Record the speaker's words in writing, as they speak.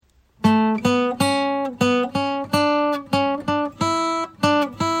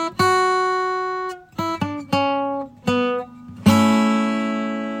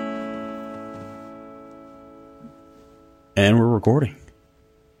recording.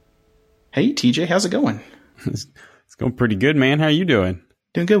 Hey, TJ, how's it going? It's going pretty good, man. How you doing?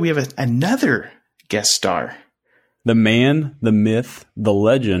 Doing good. We have another guest star. The man, the myth, the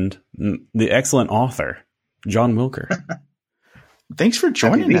legend, the excellent author, John Wilker. Thanks for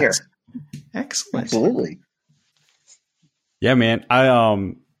joining us. Here. Excellent. Absolutely. Yeah, man.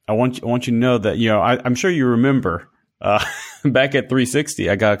 I want you to know that, I'm sure you remember back at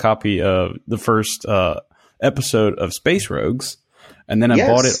 360, I got a copy of the first episode of Space Rogues, and then I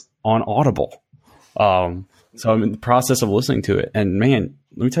bought it on Audible. So I'm in the process of listening to it, and man,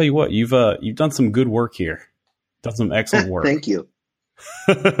 let me tell you what, you've done some good work here. Done some excellent work. Thank you.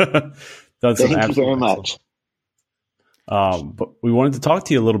 Thank you very much. But we wanted to talk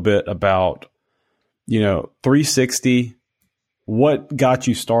to you a little bit about, 360. What got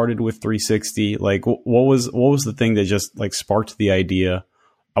you started with 360? Like, what was the thing that just like sparked the idea?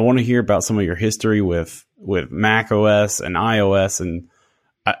 I want to hear about some of your history with Mac OS and iOS, and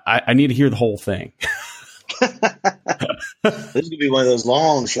I need to hear the whole thing. This is gonna be one of those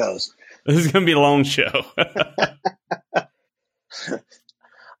long shows. This is gonna be a long show.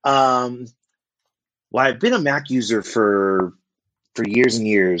 Well, I've been a Mac user for years and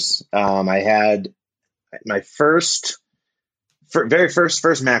years. I had my very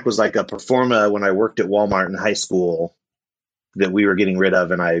first Mac was like a Performa when I worked at Walmart in high school that we were getting rid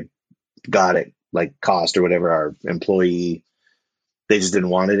of, and I got it like cost or whatever. Our employee, they just didn't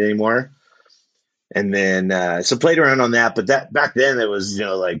want it anymore. And then, so played around on that, but that back then it was,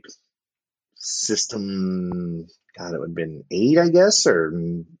 like system, God, it would have been 8, I guess, or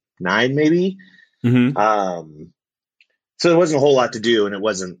 9 maybe. Mm-hmm. So there wasn't a whole lot to do, and it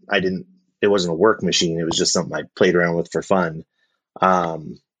wasn't a work machine. It was just something I played around with for fun.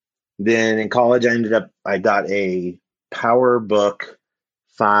 Then in college, I got a PowerBook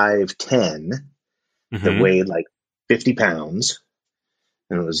 510 that weighed like 50 pounds.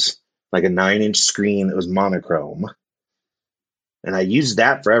 And it was like a 9-inch screen that was monochrome. And I used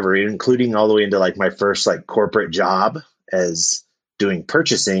that forever, including all the way into like my first like corporate job as doing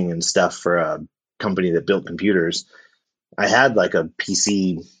purchasing and stuff for a company that built computers. I had like a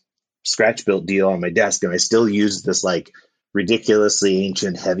PC scratch built deal on my desk, and I still used this like ridiculously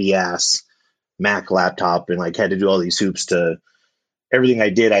ancient heavy ass Mac laptop, and like had to do all these hoops to everything I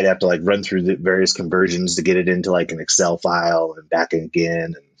did. I'd have to like run through the various conversions to get it into like an Excel file and back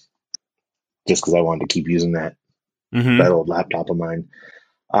again, and just because I wanted to keep using that old laptop of mine.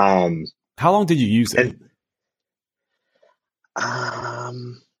 How long did you use it?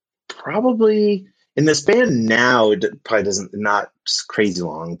 Probably in the span now, it probably not crazy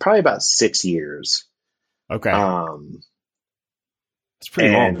long. Probably about 6 years. Okay. It's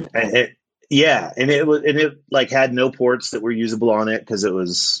pretty long. And it like had no ports that were usable on it because it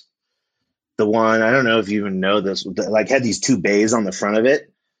was the one. I don't know if you even know this. Like had these 2 bays on the front of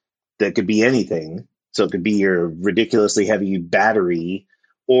it that could be anything. So it could be your ridiculously heavy battery,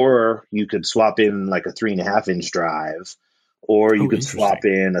 or you could swap in like a 3.5-inch drive, or you could swap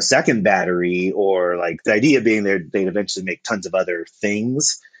in a second battery, or like the idea being they'd eventually make tons of other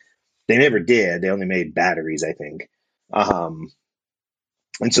things. They never did. They only made batteries, I think.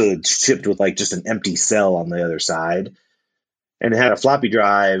 And so it shipped with like just an empty cell on the other side, and it had a floppy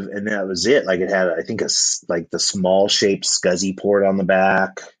drive, and that was it. Like it had, I think, like the small shaped SCSI port on the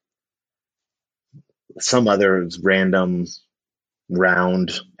back, some other random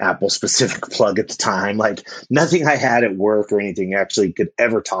round Apple specific plug at the time. Like nothing I had at work or anything actually could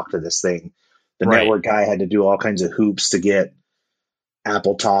ever talk to this thing. The network guy had to do all kinds of hoops to get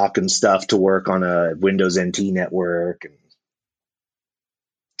Apple Talk and stuff to work on a Windows NT network. And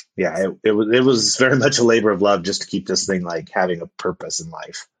yeah, it was very much a labor of love just to keep this thing like having a purpose in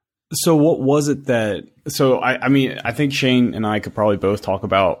life. So what was it that, I mean, I think Shane and I could probably both talk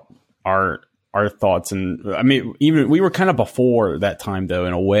about our thoughts. And I mean, even we were kind of before that time though,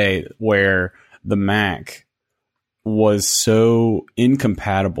 in a way where the Mac was so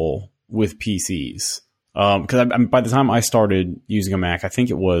incompatible with PCs. Because by the time I started using a Mac, I think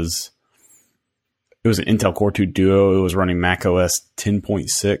it was an Intel Core 2 Duo. It was running Mac OS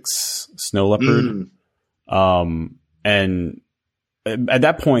 10.6 Snow Leopard. And at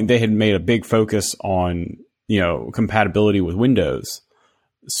that point, they had made a big focus on, compatibility with Windows.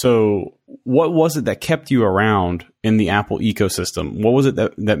 So what was it that kept you around in the Apple ecosystem? What was it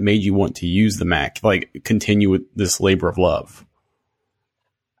that made you want to use the Mac, like continue with this labor of love?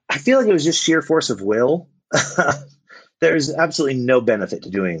 I feel like it was just sheer force of will. There's absolutely no benefit to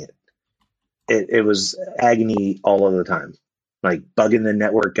doing it. It was agony all of the time, like bugging the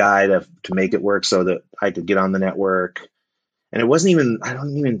network guy to make it work so that I could get on the network. And it wasn't even, I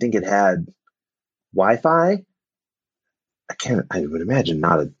don't even think it had Wi-Fi. I would imagine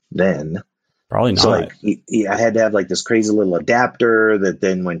not then. Probably not. So like, I had to have like this crazy little adapter that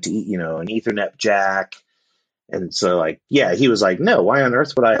then went to, an Ethernet jack. And so like, yeah, he was like, no, why on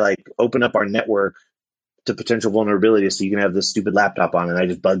earth would I like open up our network to potential vulnerabilities so you can have this stupid laptop on? And I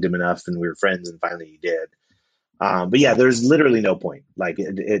just bugged him enough and we were friends and finally he did. But yeah, there's literally no point. Like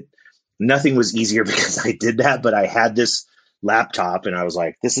nothing was easier because I did that, but I had this laptop and I was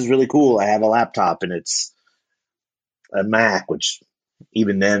like, this is really cool. I have a laptop and it's a Mac, which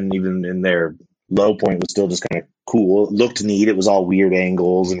even in their low point was still just kind of cool. It looked neat. It was all weird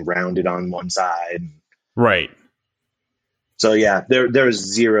angles and rounded on one side. Right. So yeah, there was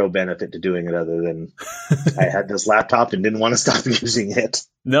zero benefit to doing it other than I had this laptop and didn't want to stop using it.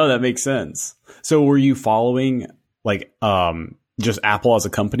 No, that makes sense. So were you following like just Apple as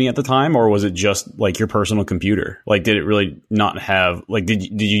a company at the time, or was it just like your personal computer? Like, did it really not have like did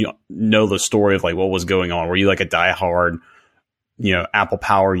you know the story of like what was going on? Were you like a diehard, Apple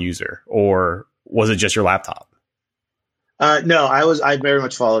Power user, or was it just your laptop? No, I very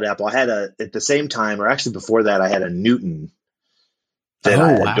much followed Apple. I had at the same time, or actually before that, I had a Newton that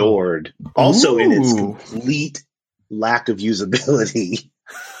I adored. Also in its complete lack of usability.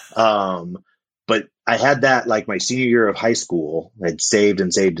 But I had that like my senior year of high school. I'd saved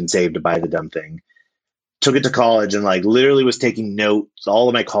and saved and saved to buy the dumb thing. Took it to college and like literally was taking notes. All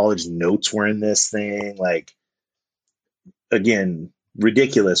of my college notes were in this thing. Like, again,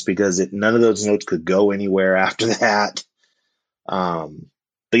 ridiculous because none of those notes could go anywhere after that. But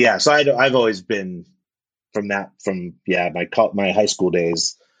yeah, so I've always been from my high school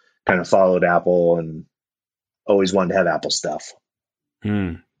days, kind of followed Apple and always wanted to have Apple stuff.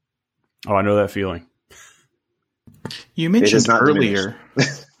 Oh, I know that feeling. You mentioned earlier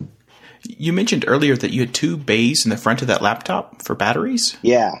that you had 2 bays in the front of that laptop for batteries.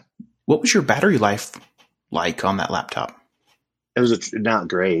 Yeah. What was your battery life like on that laptop? It was not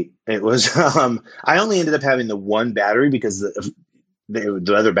great. It was, I only ended up having the one battery because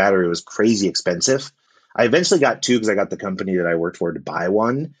the other battery was crazy expensive. I eventually got 2 because I got the company that I worked for to buy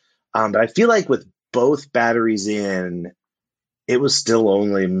one. But I feel like with both batteries in, it was still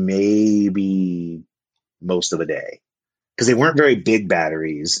only maybe most of a day because they weren't very big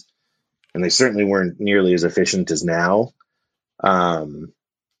batteries and they certainly weren't nearly as efficient as now. Yeah,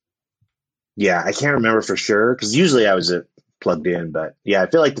 I can't remember for sure because usually I was plugged in, but yeah, I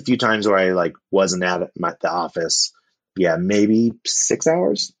feel like the few times where I like wasn't at the office, yeah, maybe 6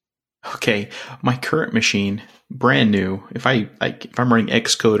 hours. Okay, my current machine, brand new. If I'm running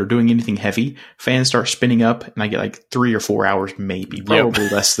Xcode or doing anything heavy, fans start spinning up, and I get like 3 or 4 hours, maybe, probably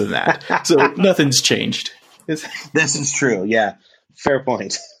less than that. So nothing's changed. This is true. Yeah, fair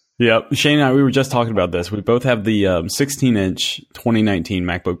point. Yep, Shane and I, we were just talking about this. We both have the 16-inch 2019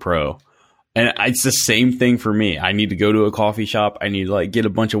 MacBook Pro, and it's the same thing for me. I need to go to a coffee shop. I need to like get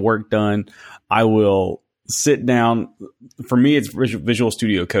a bunch of work done. I will sit down. For me, it's Visual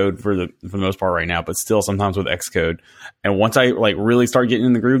Studio Code for the most part right now, but still sometimes with Xcode. And once I like really start getting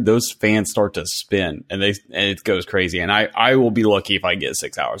in the groove, those fans start to spin and it goes crazy. And I will be lucky if I get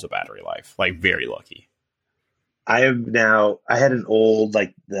 6 hours of battery life, like very lucky. I had an old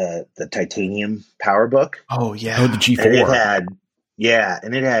like the titanium PowerBook. Oh yeah. Oh, the G4.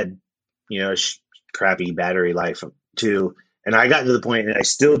 And it had crappy battery life too. And I got to the point, and I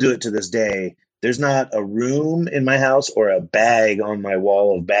still do it to this day. There's not a room in my house or a bag on my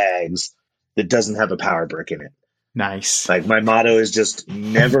wall of bags that doesn't have a power brick in it. Nice. Like my motto is just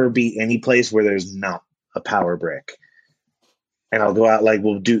never be any place where there's not a power brick. And I'll go out like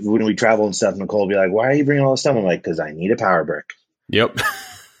when we travel and stuff. Nicole will be like, "Why are you bringing all this stuff?" I'm like, "Because I need a power brick." Yep.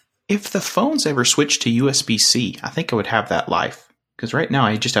 If the phones ever switched to USB-C, I think I would have that life. Because right now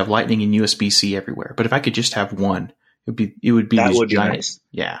I just have Lightning and USB-C everywhere. But if I could just have one, it would be that these would be giant, nice.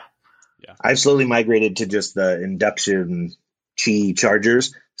 Yeah. I've slowly migrated to just the induction Qi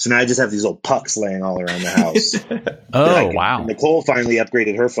chargers. So now I just have these little pucks laying all around the house. Wow. Nicole finally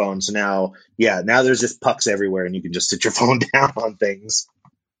upgraded her phone. So now there's just pucks everywhere and you can just sit your phone down on things.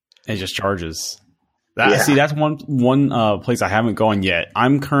 It just charges. See, that's one place I haven't gone yet.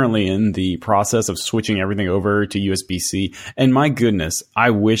 I'm currently in the process of switching everything over to USB-C. And my goodness, I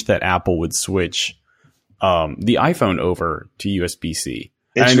wish that Apple would switch the iPhone over to USB-C.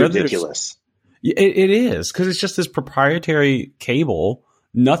 It's ridiculous. It is, because it's just this proprietary cable.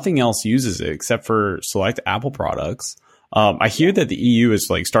 Nothing else uses it except for select Apple products. I hear that the EU is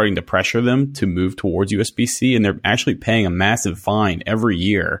like starting to pressure them to move towards USB-C, and they're actually paying a massive fine every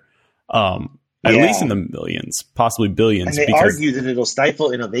year, at least in the millions, possibly billions. And they argue that it'll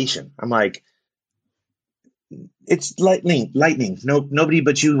stifle innovation. I'm like, it's lightning. No, nobody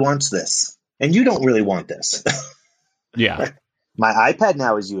but you wants this, and you don't really want this. Yeah. My iPad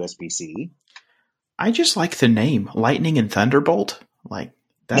now is USB-C. I just like the name Lightning and Thunderbolt. Like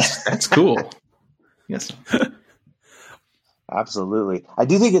that's cool. Yes. Absolutely. I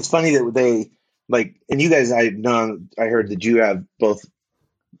do think it's funny that they like, and you guys, I heard that you have both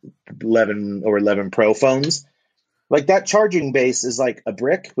 11 or 11 Pro phones. Like that charging base is like a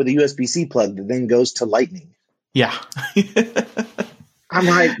brick with a USB-C plug that then goes to Lightning. Yeah. I'm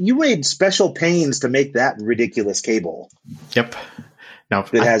like, you made special pains to make that ridiculous cable. Yep. No,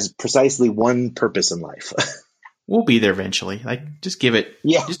 that has precisely one purpose in life. We'll be there eventually. Like, just give it.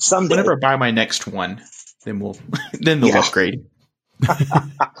 Yeah, just someday. Whenever I buy my next one, then they'll upgrade.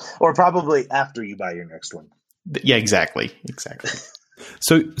 Or probably after you buy your next one. Yeah, exactly.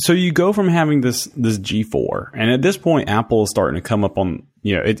 So you go from having this G4, and at this point, Apple is starting to come up on,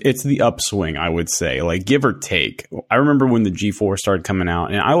 it's the upswing, I would say, like give or take. I remember when the G4 started coming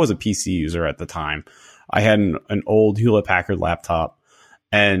out, and I was a PC user at the time. I had an old Hewlett-Packard laptop,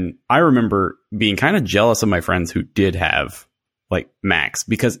 and I remember being kind of jealous of my friends who did have like Macs,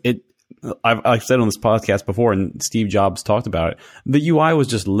 because I've said on this podcast before, and Steve Jobs talked about it, the UI was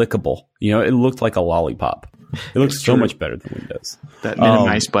just lickable. It looked like a lollipop. It looks so much better than Windows. That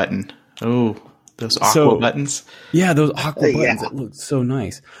minimize button. Oh, those aqua buttons. Yeah, those aqua buttons that looked so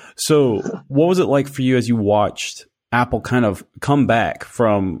nice. So what was it like for you as you watched Apple kind of come back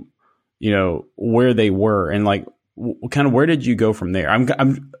from, where they were, and like kind of where did you go from there? I'm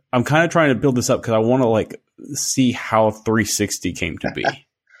kind of trying to build this up because I want to like see how 360 came to be.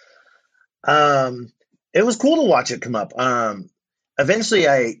 It was cool to watch it come up. Eventually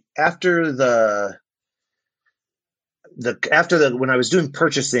when I was doing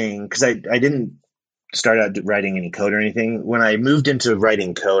purchasing, because I didn't start out writing any code or anything. When I moved into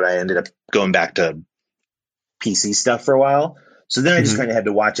writing code, I ended up going back to PC stuff for a while. So then I just kind of had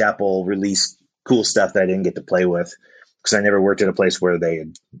to watch Apple release cool stuff that I didn't get to play with, because I never worked at a place where they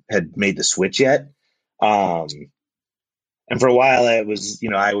had made the switch yet. And for a while, it was,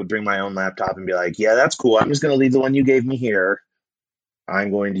 I would bring my own laptop and be like, yeah, that's cool. I'm just going to leave the one you gave me here.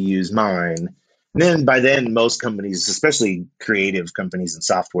 I'm going to use mine. And then by then, most companies, especially creative companies and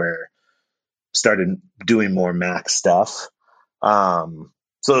software, started doing more Mac stuff. So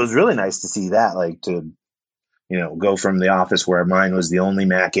it was really nice to see that, like to, go from the office where mine was the only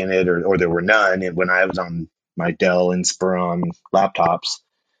Mac in it, or there were none. And when I was on my Dell Inspiron laptops,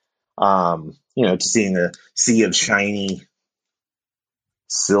 to seeing a sea of shiny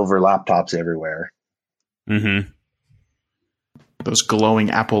silver laptops everywhere. Mm-hmm. Those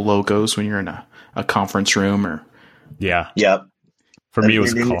glowing Apple logos when you're in a conference room, or Yep. For me, it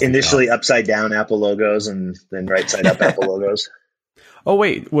was initially upside down Apple logos, and then right side up Apple logos. Oh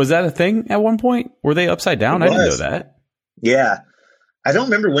wait, was that a thing at one point? Were they upside down? I didn't know that. Yeah, I don't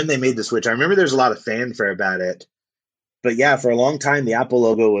remember when they made the switch. I remember there's a lot of fanfare about it, but yeah, for a long time the Apple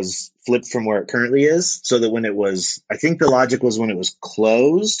logo was flipped from where it currently is, so that when it was, I think the logic was when it was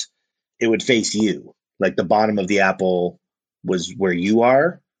closed, it would face you, like the bottom of the Apple was where you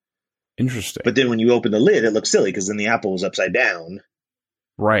are. Interesting. But then when you open the lid, it looks silly because then the Apple was upside down.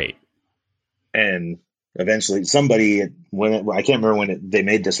 Right. And eventually somebody, I can't remember when they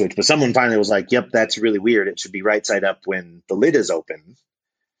made the switch, but someone finally was like, yep, that's really weird. It should be right side up when the lid is open.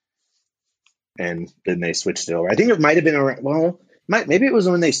 And then they switched it over. I think it might have been around, maybe it was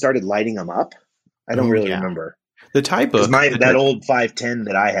when they started lighting them up. I don't really remember. The type of that old 510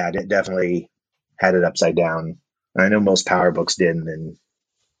 that I had, it definitely had it upside down. I know most PowerBooks did, and then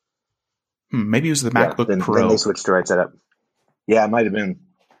maybe it was the MacBook Pro. Then they switched to right side up. Yeah, it might have been.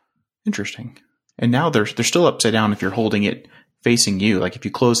 Interesting. And now they're still upside down if you're holding it facing you. Like if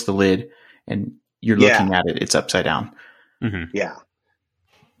you close the lid and you're looking at it, it's upside down. Mm-hmm. Yeah.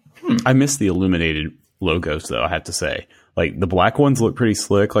 I miss the illuminated logos, though, I have to say. Like the black ones look pretty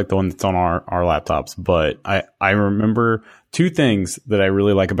slick, like the one that's on our laptops. But I remember two things that I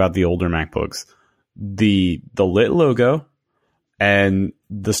really like about the older MacBooks. The lit logo and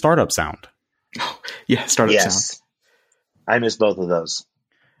the startup sound. Yeah, startup sound. I miss both of those.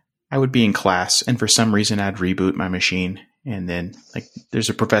 I would be in class, and for some reason I'd reboot my machine, and then like there's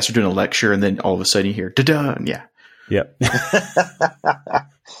a professor doing a lecture, and then all of a sudden you hear da-da, and Yep.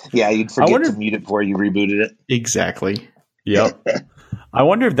 Yeah, you'd forget to mute it before you rebooted it. Exactly. Yep. I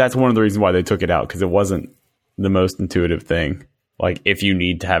wonder if that's one of the reasons why they took it out, because it wasn't the most intuitive thing. Like if you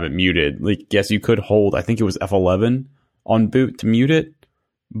need to have it muted, like yes, you could hold, I think it was F11 on boot to mute it,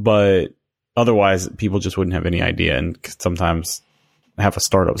 but otherwise people just wouldn't have any idea, and sometimes have a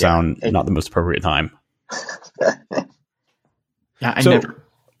startup sound not the most appropriate time. Yeah,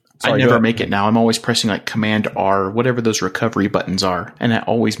 I never make it now. I'm always pressing like Command R, whatever those recovery buttons are, and I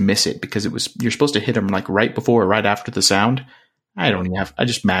always miss it because you're supposed to hit them like right before or right after the sound. I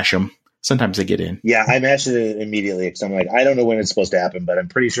just mash them. Sometimes they get in. Yeah, I mash it immediately because I'm like, I don't know when it's supposed to happen, but I'm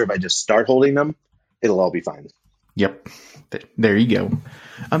pretty sure if I just start holding them, it'll all be fine. Yep. There you go.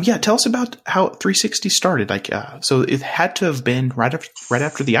 Yeah, tell us about how 360 started. Like, so it had to have been right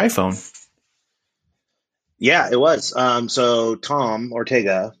after the iPhone. Yeah, it was. So Tom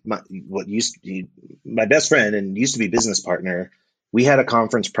Ortega, my best friend and used to be business partner, we had a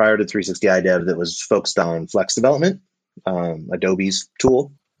conference prior to 360 iDev that was focused on Flex development, Adobe's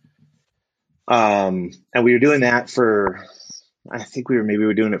tool. And we were doing that for, I think we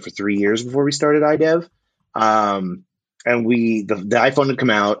were doing it for 3 years before we started iDev. And the iPhone had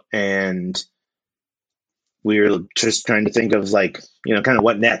come out, and we were just trying to think of like, kind of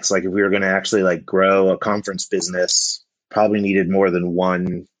what next. Like if we were going to actually like grow a conference business, probably needed more than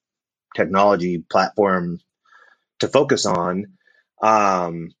one technology platform to focus on.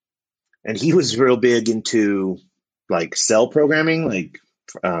 And he was real big into like cell programming, like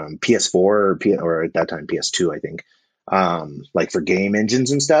PS4 or at that time PS2, I think, like for game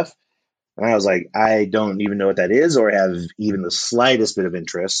engines and stuff. And I was like, I don't even know what that is or have even the slightest bit of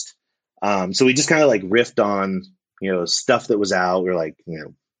interest. So we just kind of like riffed on, stuff that was out. We were like,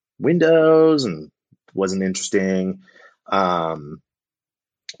 Windows, and wasn't interesting. And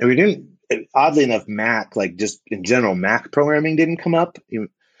we didn't, oddly enough, Mac, like just in general, Mac programming didn't come up.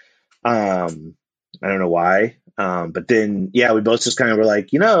 I don't know why. But then, yeah, we both just kind of were like,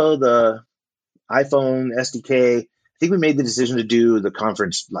 the iPhone SDK, I think we made the decision to do the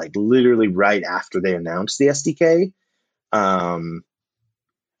conference like literally right after they announced the SDK. And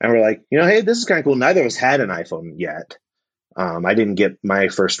we're like, hey, this is kind of cool. Neither of us had an iPhone yet. I didn't get my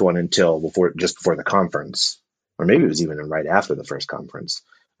first one until just before the conference, or maybe it was even right after the first conference.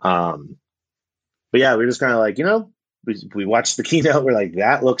 But yeah, we were just kind of like, we watched the keynote. We're like,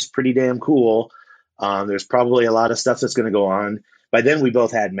 that looks pretty damn cool. There's probably a lot of stuff that's going to go on. By then, we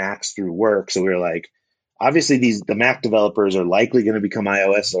both had Macs through work, so we were like, obviously, the Mac developers are likely going to become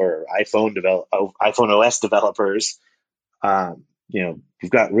iOS or iPhone OS developers. We've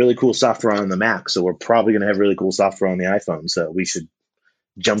got really cool software on the Mac, so we're probably going to have really cool software on the iPhone. So we should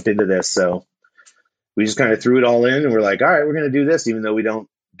jump into this. So we just kind of threw it all in, and we're like, all right, we're going to do this, even though we don't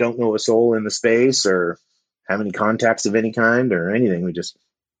know a soul in the space or have any contacts of any kind or anything. We just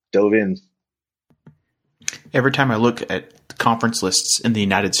dove in. Every time I look at the conference lists in the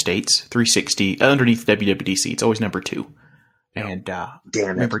United States, 360 underneath WWDC, it's always number 2. And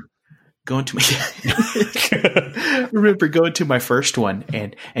remember going to my first one,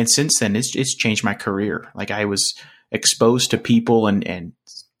 and since then it's changed my career. Like I was exposed to people and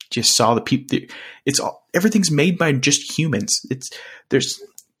just saw the people. Everything's made by just humans.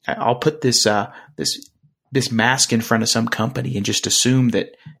 I'll put this mask in front of some company and just assume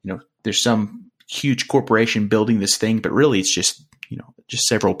that there's some huge corporation building this thing, but really it's just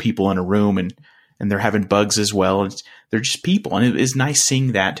several people in a room and they're having bugs as well. They're just people. And it is nice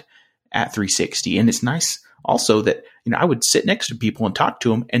seeing that at 360. And it's nice also that, I would sit next to people and talk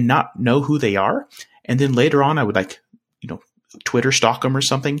to them and not know who they are. And then later on, I would Twitter stalk them or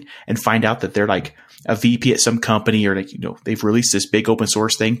something and find out that they're like a VP at some company or they've released this big open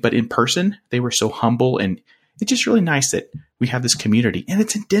source thing, but in person they were so humble, and it's just really nice that we have this community, and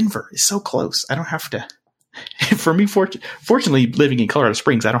it's in Denver. It's so close. I don't have to, for me, fortunately living in Colorado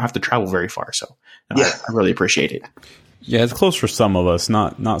Springs, I don't have to travel very far. So I really appreciate it. Yeah, it's close for some of us,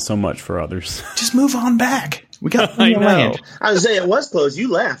 not so much for others. Just move on back. We got I know. Land. I was saying it was close.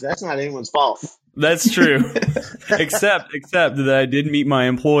 You left. That's not anyone's fault. That's true. except that I did meet my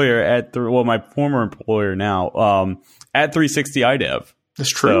employer my former employer now, at 360 iDev. That's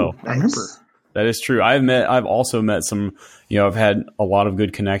true. So, I remember. That is true. I've also met some, I've had a lot of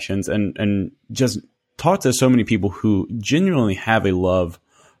good connections and just talked to so many people who genuinely have a love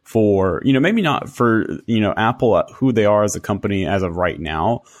for, maybe not for, Apple, who they are as a company as of right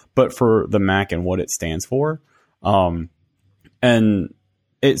now, but for the Mac and what it stands for. And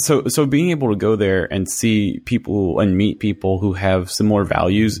so being able to go there and see people and meet people who have similar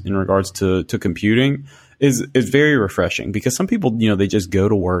values in regards to computing is very refreshing, because some people, they just go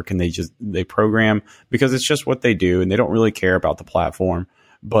to work and they program because it's just what they do and they don't really care about the platform.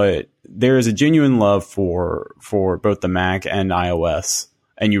 But there is a genuine love for both the Mac and iOS,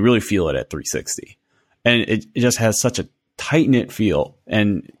 and you really feel it at 360. And it just has such a tight knit feel.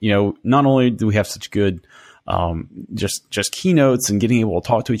 And, not only do we have such good, just keynotes and getting able to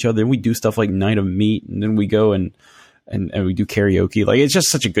talk to each other, and we do stuff like Night of Meat, and then we go and we do karaoke. Like, it's just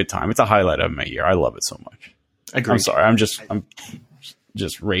such a good time. It's a highlight of my year. I love it so much. Agreed. I'm sorry. I'm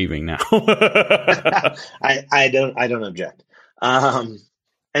just raving now. I don't object.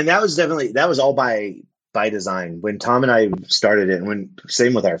 And that was all by design. When Tom and I started it, and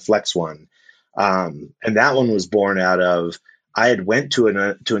same with our Flex one, and that one was born out of, I had went to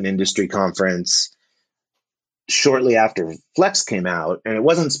an industry conference shortly after Flex came out, and it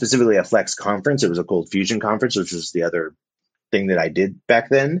wasn't specifically a Flex conference; it was a Cold Fusion conference, which was the other thing that I did back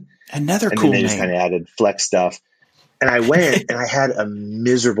then. Another and cool then they name. just kind of added Flex stuff. And I went and I had a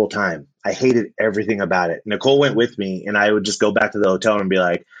miserable time. I hated everything about it. Nicole went with me, and I would just go back to the hotel and be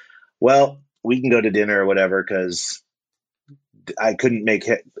like, well, we can go to dinner or whatever, because I couldn't make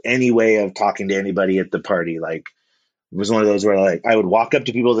any way of talking to anybody at the party. Like, it was one of those where, like, I would walk up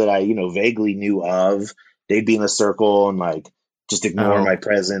to people that I, vaguely knew of. They'd be in a circle and, like, just ignore my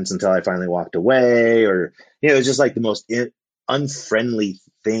presence until I finally walked away. Or, it was just like the most unfriendly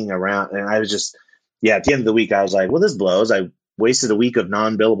thing around. And I was just, at the end of the week, I was like, well, this blows. I wasted a week of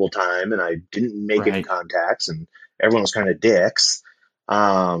non-billable time, and I didn't make any contacts, and everyone was kind of dicks.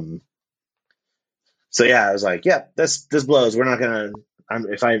 So I was like, this blows. We're not going to, I'm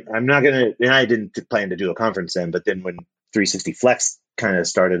not going to, and I didn't plan to do a conference then, but then when 360 Flex kind of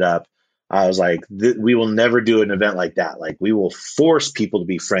started up, I was like, we will never do an event like that. Like, we will force people to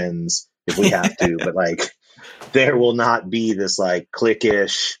be friends if we have to, but like, there will not be this like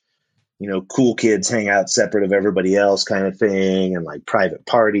cliquish, cool kids hang out separate of everybody else kind of thing, and like private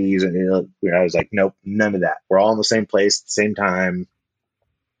parties. And I was like, nope, none of that. We're all in the same place at the same time.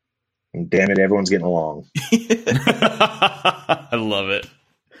 And damn it, everyone's getting along. I love it.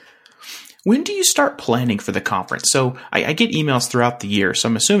 When do you start planning for the conference? So I get emails throughout the year, so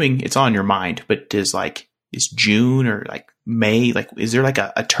I'm assuming it's on your mind, but is June or like May? Like, is there like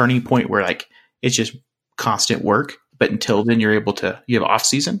a turning point where like it's just constant work, but until then you have off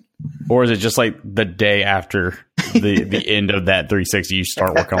season? Or is it just like the day after the end of that 360, you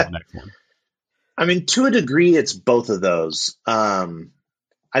start working on the next one? I mean, to a degree, it's both of those.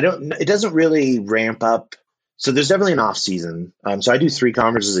 It doesn't really ramp up. So there's definitely an off season. So I do 3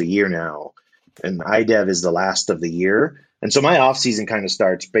 conferences a year now, and IDEV is the last of the year. And so my off season kind of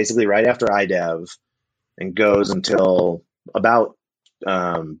starts basically right after IDEV and goes until about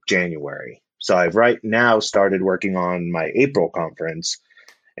January. So I've right now started working on my April conference,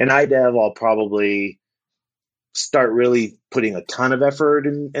 and IDEV I'll probably start really putting a ton of effort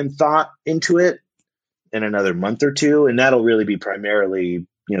and thought into it in another month or two. And that'll really be primarily,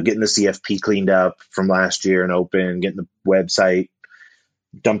 getting the CFP cleaned up from last year and open, getting the website,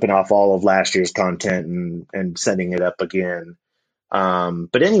 dumping off all of last year's content and setting it up again.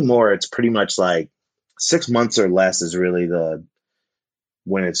 But anymore, it's pretty much like 6 months or less is really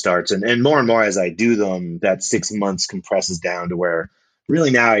when it starts. And more as I do them, that 6 months compresses down to where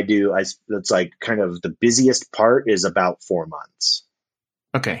really now it's like kind of the busiest part is about 4 months.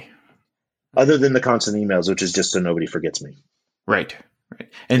 Okay. Other than the constant emails, which is just so nobody forgets me. Right.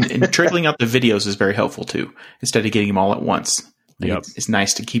 And trickling out the videos is very helpful too, instead of getting them all at once. It's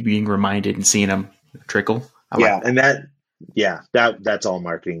nice to keep being reminded and seeing them trickle. That's all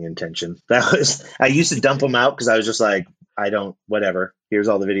marketing intention. I used to dump them out because I was just like, whatever, here's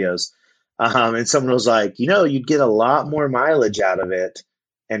all the videos. And someone was like, you'd get a lot more mileage out of it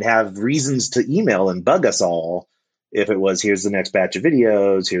and have reasons to email and bug us all if it was, here's the next batch of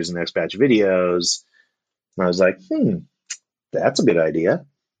videos, here's the next batch of videos. And I was like, that's a good idea.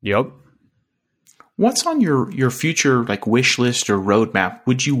 Yep. What's on your future like wish list or roadmap?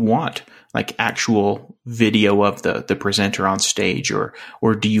 Would you want like actual video of the presenter on stage, or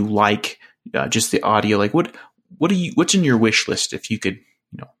do you like just the audio? Like what's in your wish list if you could,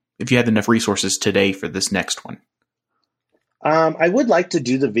 if you had enough resources today for this next one? I would like to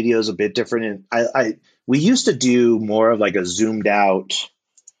do the videos a bit different. And we used to do more of like a zoomed out,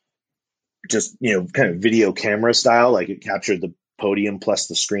 just, kind of video camera style, like it captured the podium plus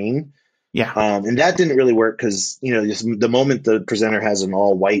the screen. Yeah. And that didn't really work because, just the moment the presenter has an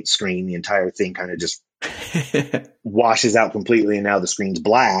all white screen, the entire thing kind of just washes out completely. And now the screen's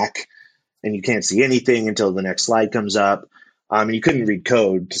black and you can't see anything until the next slide comes up. And you couldn't read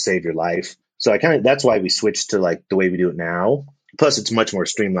code to save your life. So that's why we switched to like the way we do it now. Plus it's much more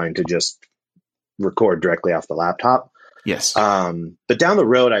streamlined to just record directly off the laptop. Yes. But down the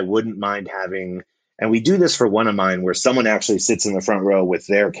road, I wouldn't mind having, and we do this for one of mine where someone actually sits in the front row with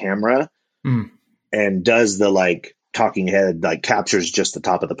their camera and does the like talking head, like captures just the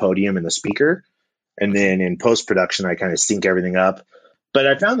top of the podium and the speaker. And then in post-production, I kind of sync everything up. But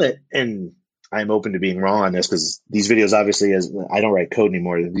I found that, and I'm open to being wrong on this because these videos, obviously, as I don't write code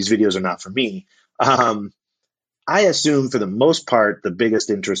anymore, these videos are not for me. I assume for the most part, the biggest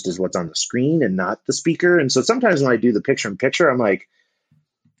interest is what's on the screen and not the speaker. And so sometimes when I do the picture in picture, I'm like,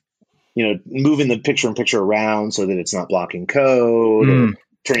 moving the picture-in-picture around so that it's not blocking code, or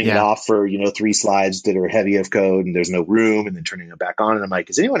turning it off for 3 slides that are heavy of code and there's no room, and then turning it back on. And I'm like,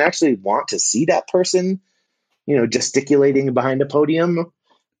 does anyone actually want to see that person, gesticulating behind a podium,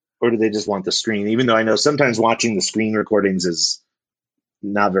 or do they just want the screen? Even though I know sometimes watching the screen recordings is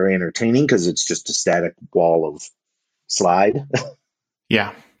not very entertaining because it's just a static wall of slide.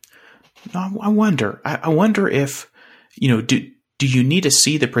 Yeah. I wonder if, do you need to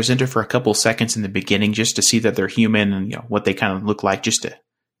see the presenter for a couple seconds in the beginning just to see that they're human and what they kind of look like, just to,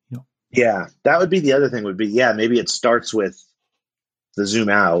 Yeah, that would be the other thing. Would be maybe it starts with the zoom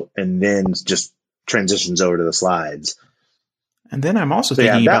out and then just transitions over to the slides. And then I'm also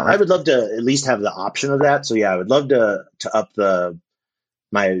thinking about, I would love to at least have the option of that. So I would love to up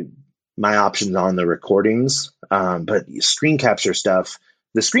my options on the recordings. But screen capture stuff,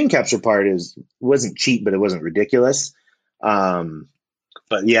 the screen capture part wasn't cheap, but it wasn't ridiculous. But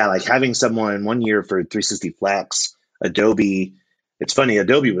like having someone one year for 360 Flex, Adobe, it's funny,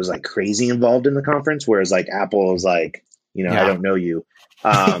 Adobe was like crazy involved in the conference, whereas like Apple was like, I don't know you.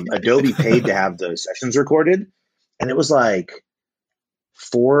 Adobe paid to have those sessions recorded, and it was like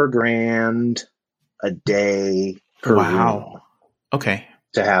 $4,000 a day per room. Okay.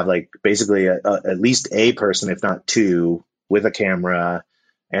 To have like basically at least a person, if not 2, with a camera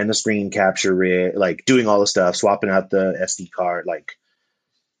and the screen capture rig, like doing all the stuff, swapping out the SD card. Like,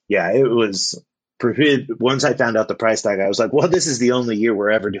 it was. Once I found out the price tag, I was like, well, this is the only year we're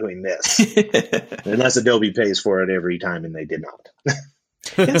ever doing this. Unless Adobe pays for it every time, and they did not.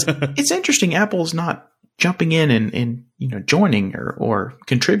 It's interesting. Apple's not jumping in and joining or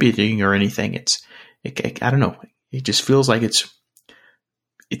contributing or anything. I don't know. It just feels like it's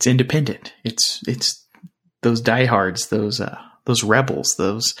independent. It's those diehards, those rebels,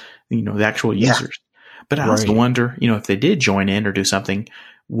 those the actual users. But I also wonder, if they did join in or do something,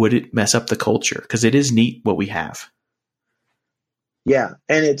 would it mess up the culture? Because it is neat what we have. Yeah,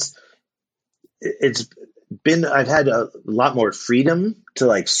 and I've had a lot more freedom to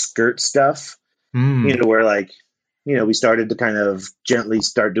like skirt stuff. Where like, we started to kind of gently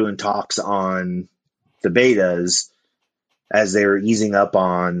start doing talks on the betas as they were easing up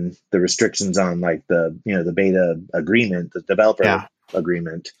on the restrictions on like the beta agreement, the developer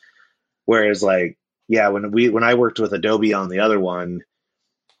agreement. Whereas like, when I worked with Adobe on the other one,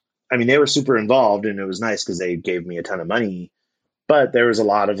 I mean, they were super involved, and it was nice because they gave me a ton of money, but there was a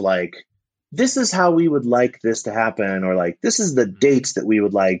lot of like, this is how we would like this to happen, or like, this is the dates that we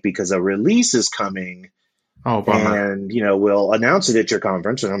would like because a release is coming. Oh, bummer. And, we'll announce it at your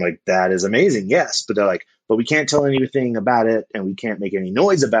conference. And I'm like, that is amazing. Yes. But they're like, but we can't tell anything about it, and we can't make any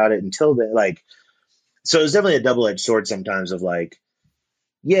noise about it until they like, so it's definitely a double-edged sword sometimes of like,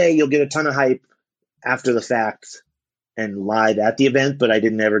 you'll get a ton of hype after the fact and live at the event, but I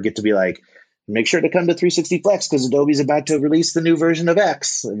didn't ever get to be like, make sure to come to 360 Flex because Adobe's about to release the new version of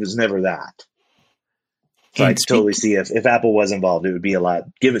X. It was never that. So I could totally see if Apple was involved, it would be a lot,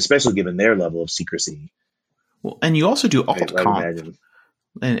 especially given their level of secrecy. Well, and you also do AltConf,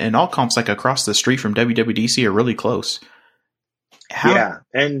 and AltConf's like across the street from WWDC are really close.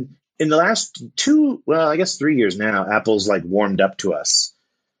 And in the last 3 years now, Apple's like warmed up to us.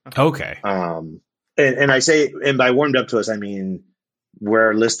 Okay. And I say, and by warmed up to us, I mean,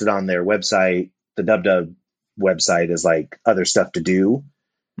 we're listed on their website. The DubDub website is like other stuff to do.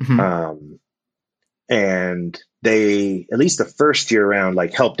 Mm-hmm. And they, at least the first year around,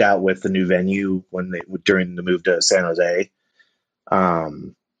 like helped out with the new venue during the move to San Jose. I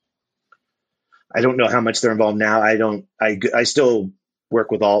don't know how much they're involved now. I still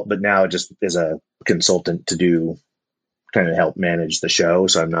work with Alt, but now just as a consultant to kind of help manage the show.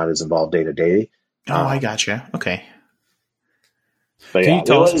 So I'm not as involved day to day. Oh, I gotcha. Okay. But can you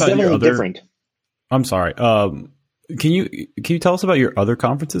tell us about your other? Different. I'm sorry. Can you tell us about your other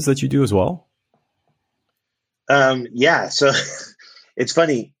conferences that you do as well? So it's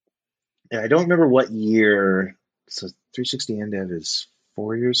funny, and I don't remember what year. So 360 NDev is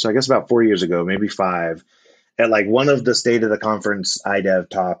 4 years. So I guess about 4 years ago, maybe 5, at like one of the state of the conference iDev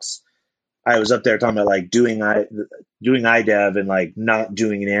talks, I was up there talking about like doing iDev and like not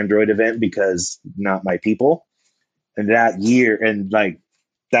doing an Android event because not my people. And that year, and like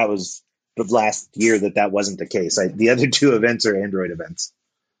that was the last year that wasn't the case. The other 2 events are Android events.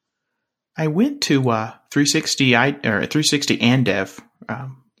 I went to 360 NDev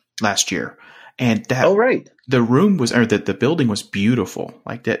last year, and that the room was, or the building was beautiful.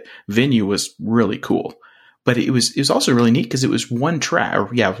 Like that venue was really cool. But it was also really neat because it was one track. It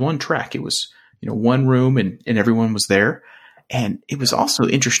was one track. It was one room and everyone was there. And it was also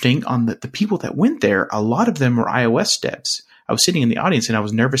interesting on the people that went there. A lot of them were iOS devs. I was sitting in the audience and I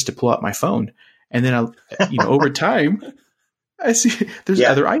was nervous to pull out my phone. And then over time, I see there's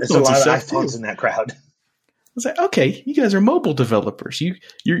other iPhones. There's a lot of iPhones in that crowd. I was like, okay, you guys are mobile developers.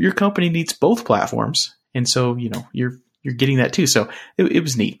 Your company needs both platforms, and so you're getting that too. So it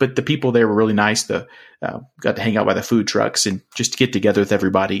was neat. But the people there were really nice. Got to hang out by the food trucks and just get together with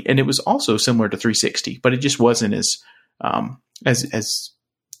everybody. And it was also similar to 360, but it just wasn't as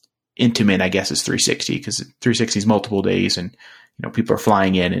intimate, I guess, as 360, because 360 is multiple days, and people are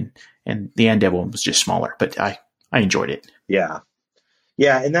flying in, and the Andev one was just smaller. But I enjoyed it. Yeah.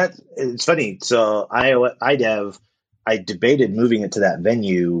 Yeah, and it's funny. So IDEV, I debated moving it to that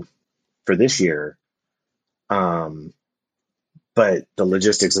venue for this year, but the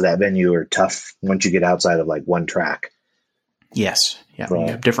logistics of that venue are tough once you get outside of like one track. Yes, yeah, you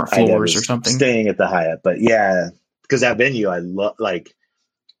have different floors or something. Staying at the Hyatt, but yeah, because that venue I love, like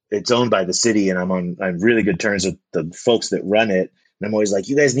it's owned by the city, and I'm on really good terms with the folks that run it, and I'm always like,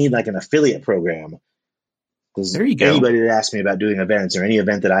 you guys need like an affiliate program. There you go. Anybody that asks me about doing events or any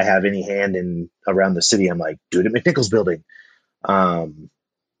event that I have any hand in around the city, I'm like, do it at McNichols Building. But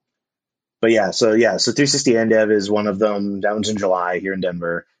so 360 Andev is one of them. That one's in July here in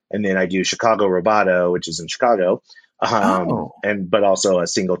Denver. And then I do Chicago Roboto, which is in Chicago. But also a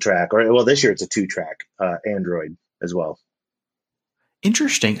single track, this year it's a 2-track, Android as well.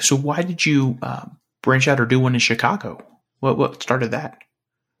 Interesting. So why did you branch out or do one in Chicago? What started that?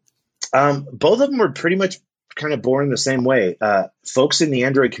 Both of them were pretty much kind of born the same way. Folks in the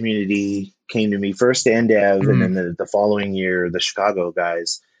Android community came to me first, Andev, and then the following year, the Chicago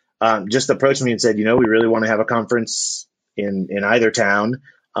guys just approached me and said, we really want to have a conference in either town,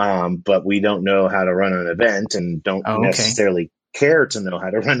 but we don't know how to run an event and don't necessarily care to know how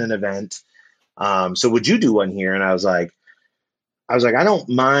to run an event. So would you do one here? And I was like, I don't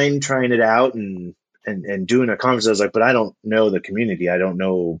mind trying it out and doing a conference. I was like, but I don't know the community. I don't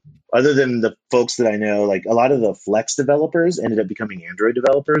know, other than the folks that I know, like a lot of the Flex developers ended up becoming Android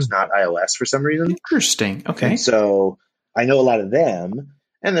developers, not iOS for some reason. Interesting. Okay. And so I know a lot of them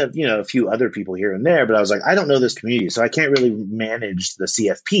and a few other people here and there, but I was like, I don't know this community, so I can't really manage the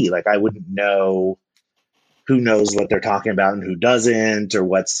CFP. Like I wouldn't know who knows what they're talking about and who doesn't, or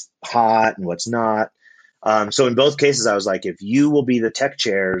what's hot and what's not. So in both cases, I was like, if you will be the tech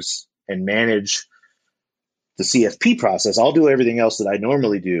chairs and manage the CFP process, I'll do everything else that I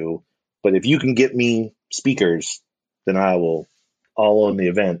normally do. But if you can get me speakers, then I'll own the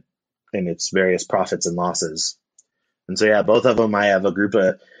event and its various profits and losses. And so, both of them, I have a group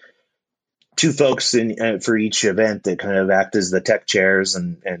of 2 folks for each event that kind of act as the tech chairs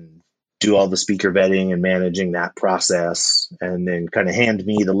and do all the speaker vetting and managing that process, and then kind of hand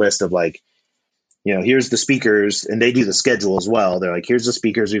me the list of like, here's the speakers, and they do the schedule as well. They're like, here's the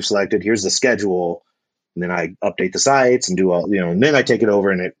speakers we've selected, here's the schedule. And then I update the sites and do all, and then I take it over,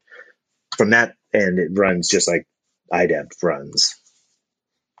 and from that end, it runs just like IDEV runs.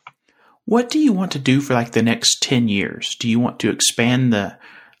 What do you want to do for like the next 10 years? Do you want to expand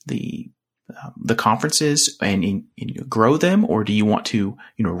the conferences and grow them, or do you want to,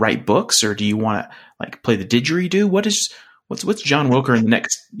 write books, or do you want to like play the didgeridoo? What's John Wilker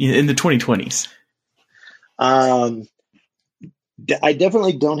in the 2020s? I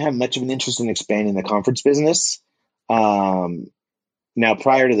definitely don't have much of an interest in expanding the conference business. Now,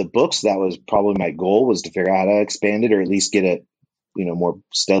 prior to the books, that was probably my goal, was to figure out how to expand it, or at least get it, more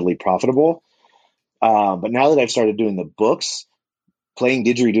steadily profitable. But now that I've started doing the books, playing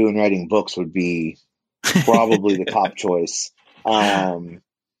didgeridoo and writing books would be probably the top choice. The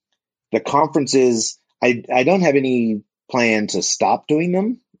conferences, I don't have any plan to stop doing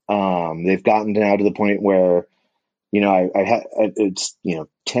them. They've gotten now to the point where, it's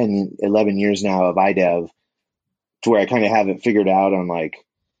 10, 11 years now of IDEV, to where I kind of have it figured out on like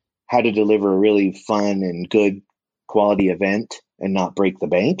how to deliver a really fun and good quality event and not break the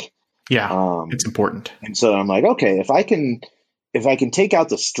bank. Yeah, it's important. And so I'm like, okay, if I can take out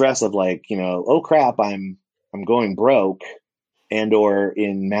the stress of like, oh crap, I'm going broke and or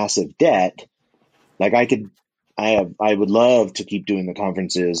in massive debt, like I would love to keep doing the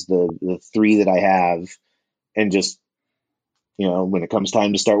conferences, the 3 that I have, and just, when it comes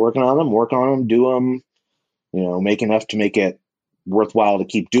time to start working on them, work on them, do them, make enough to make it worthwhile to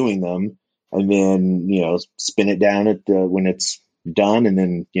keep doing them, and then, spin it down when it's done, and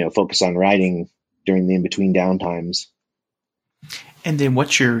then, focus on writing during the in-between downtimes. And then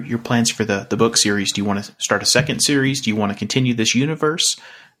what's your plans for the book series? Do you want to start a second series? Do you want to continue this universe?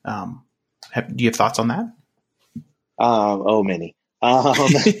 Do you have thoughts on that? Many.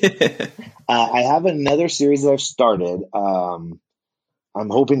 I have another series that I've started. I'm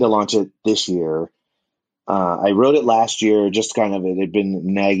hoping to launch it this year. I wrote it last year, just kind of, it had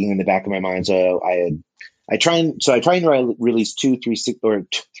been nagging in the back of my mind. So I try and release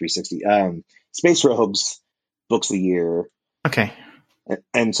 360, Space Rogues books a year. Okay.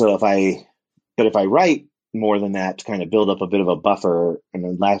 And so if I write more than that to kind of build up a bit of a buffer, and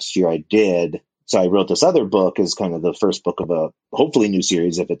then last year I did, so I wrote this other book as kind of the first book of a hopefully new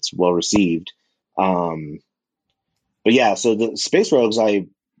series if it's well received. But yeah, so the Space Rogues, I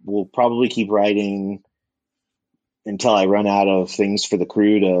will probably keep writing until I run out of things for the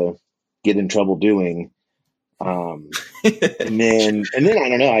crew to get in trouble doing. And then I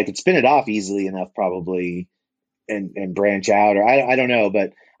don't know, I could spin it off easily enough probably and branch out, or I don't know,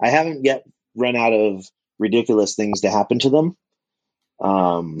 but I haven't yet run out of ridiculous things to happen to them.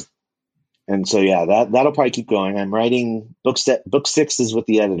 And so, yeah, that'll probably keep going. I'm writing book 6 is with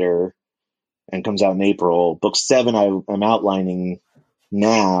the editor and comes out in April. Book 7, I'm outlining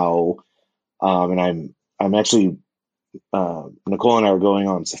now. And I'm actually, Nicole and I are going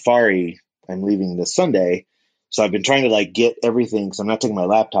on safari. I'm leaving this Sunday. So I've been trying to like get everything, because I'm not taking my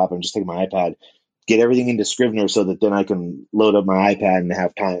laptop, I'm just taking my iPad, get everything into Scrivener so that then I can load up my iPad and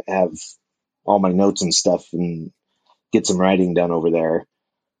have all my notes and stuff and get some writing done over there.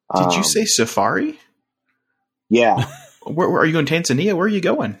 Did you say safari? Yeah. Where are you going? Tanzania? Where are you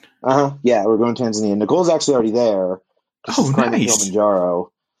going? Yeah, we're going to Tanzania. Nicole's actually already there. Oh, nice.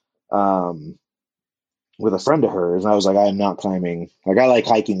 Kilimanjaro, with a friend of hers. And I was like, I'm not climbing. Like, I like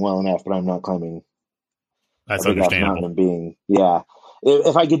hiking well enough, but I'm not climbing. That's understandable. Yeah.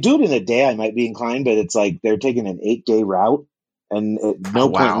 If I could do it in a day, I might be inclined, but it's like they're taking an 8-day route. And at no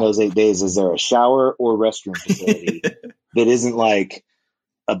point in those 8 days is there a shower or restroom facility that isn't like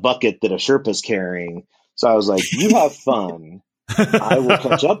a bucket that a Sherpa's carrying. So I was like, you have fun. I will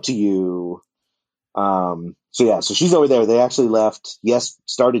catch up to you. So she's over there. They actually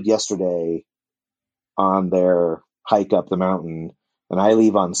started yesterday on their hike up the mountain, and I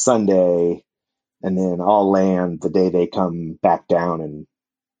leave on Sunday, and then I'll land the day they come back down and,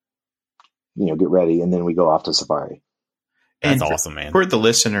 get ready. And then we go off to safari. That's awesome, man. For the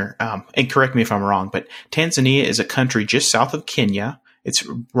listener, and correct me if I'm wrong, but Tanzania is a country just south of Kenya. It's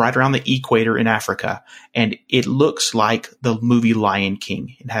right around the equator in Africa, and it looks like the movie Lion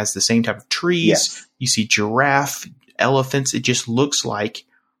King. It has the same type of trees. Yes. You see giraffe, elephants. It just looks like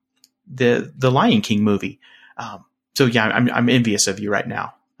the Lion King movie. So yeah, I'm envious of you right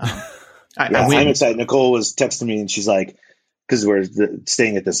now. I'm excited. Nicole was texting me, and she's like, because we're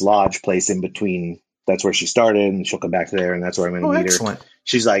staying at this lodge place in between. That's where she started, and she'll come back there, and that's where I'm going to meet her.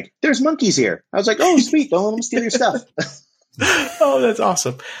 She's like, "There's monkeys here." I was like, "Oh, sweet! Don't let them steal your stuff." Oh, that's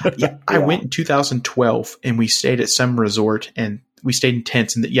awesome. Yeah, I went in 2012 and we stayed at some resort and we stayed in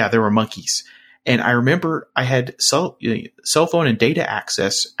tents, and there were monkeys. And I remember I had cell phone and data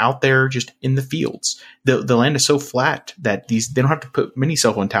access out there just in the fields. The land is so flat that they don't have to put many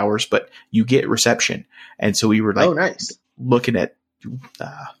cell phone towers, but you get reception. And so we were like, oh, nice. Looking at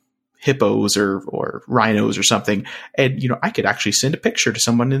hippos or rhinos or something. And, I could actually send a picture to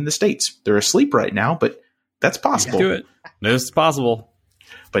someone in the States. They're asleep right now, but that's possible. Do it. It's possible.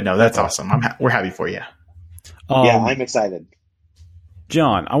 But no, that's awesome. We're happy for you. I'm excited.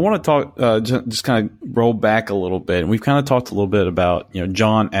 John, I want to talk, just kind of roll back a little bit. And we've kind of talked a little bit about,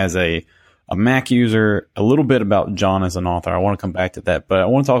 John as a Mac user, a little bit about John as an author. I want to come back to that, but I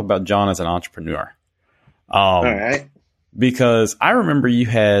want to talk about John as an entrepreneur. All right. Because I remember you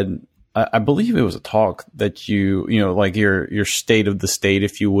had, I believe it was a talk that like your state of the state,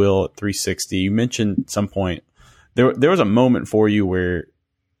 if you will, at 360. You mentioned at some point there was a moment for you where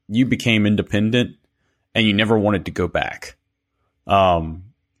you became independent and you never wanted to go back. And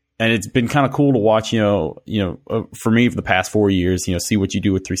it's been kind of cool to watch, for me for the past 4 years, see what you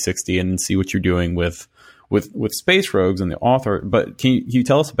do with 360 and see what you're doing with Space Rogues and the author. But can you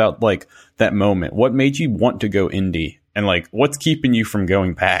tell us about like that moment? What made you want to go indie, and like what's keeping you from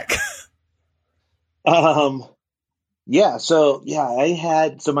going back? I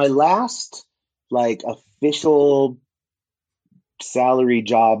had my last like official salary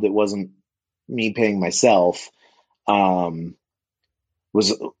job that wasn't me paying myself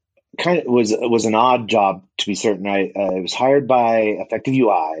was an odd job, to be certain. I was hired by Effective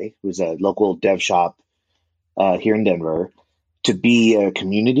UI, who's a local dev shop here in Denver, to be a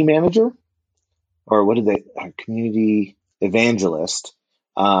community manager, or community evangelist,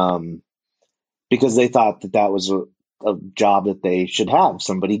 because they thought that was a job that they should have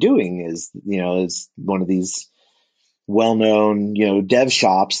somebody doing, is one of these well-known, dev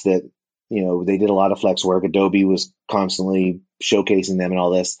shops that, they did a lot of flex work. Adobe was constantly showcasing them and all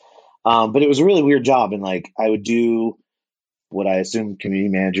this. But it was a really weird job. And like, I would do what I assume community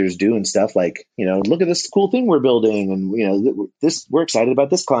managers do and stuff, like, look at this cool thing we're building, and we're excited about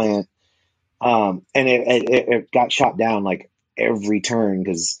this client. And it got shot down like every turn,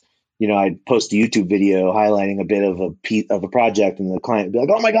 because I'd post a YouTube video highlighting a bit of a project, and the client would be like,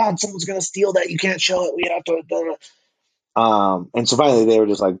 "Oh my God, someone's going to steal that! You can't show it. We have to." And so finally they were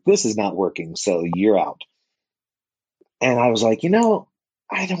just like, "This is not working, so you're out." And I was like, I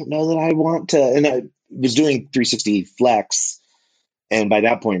don't know that I want to. And I was doing 360 Flex, and by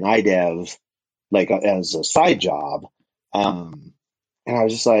that point, iDev, like as a side job. And I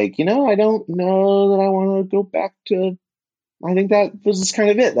was just like, I don't know that I want to go back to. I think that was just kind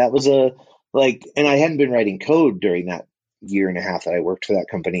of it. That was and I hadn't been writing code during that year and a half that I worked for that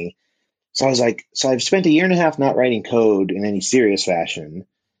company. So I was like, I've spent a year and a half not writing code in any serious fashion.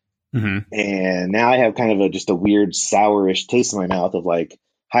 Mm-hmm. And now I have kind of just a weird sourish taste in my mouth of like,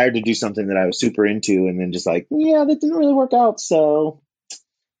 hired to do something that I was super into, and then just like, yeah, that didn't really work out. So,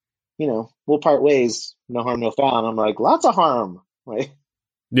 we'll part ways. No harm, no foul. And I'm like, lots of harm. Like,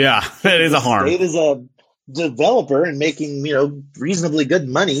 yeah, that is a harm. Stayed as a developer and making, reasonably good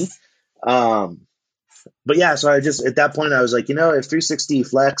money. But yeah, so I just, at that point I was like, if 360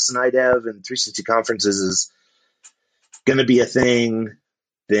 Flex and iDev and 360 conferences is going to be a thing,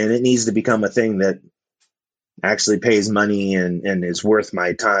 then it needs to become a thing that actually pays money and is worth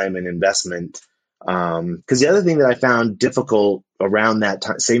my time and investment. Because the other thing that I found difficult around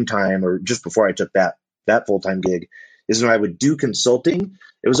that same time, or just before I took that full-time gig, is when I would do consulting,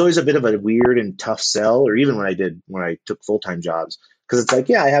 it was always a bit of a weird and tough sell, or even when I took full-time jobs, because it's like,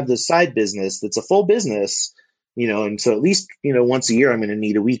 yeah, I have this side business that's a full business, and so at least, once a year I'm going to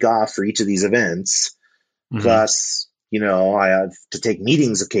need a week off for each of these events. Mm-hmm. Plus, I have to take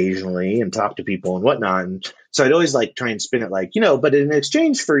meetings occasionally and talk to people and whatnot. And so I'd always like try and spin it like, but in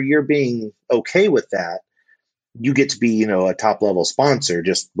exchange for your being okay with that, you get to be, a top level sponsor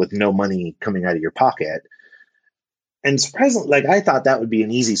just with no money coming out of your pocket. And surprisingly, like, I thought that would be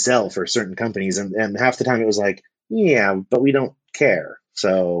an easy sell for certain companies. And half the time it was like, yeah, but we don't care.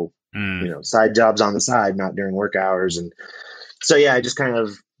 So, side jobs on the side, not during work hours. And so, yeah, I just kind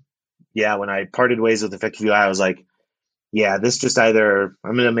of, when I parted ways with Effective UI, I was like, yeah, this just either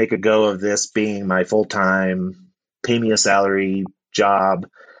I'm going to make a go of this being my full-time, pay me a salary job.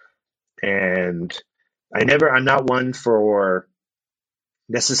 And I'm not one for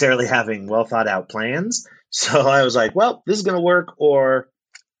necessarily having well thought out plans. So I was like, well, this is going to work, or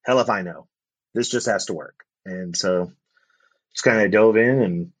hell if I know. This just has to work. And so just kind of dove in,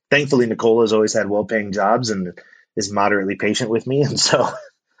 and thankfully Nicola's always had well-paying jobs and is moderately patient with me. And so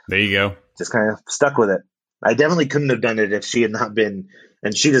there you go. Just kind of stuck with it. I definitely couldn't have done it if she had not been,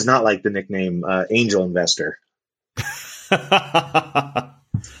 and she does not like the nickname Angel Investor. First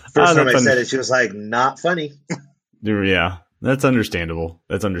time I said it, she was like, not funny. Yeah, that's understandable.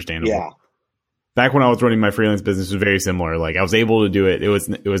 Yeah. Back when I was running my freelance business, it was very similar. Like, I was able to do it. It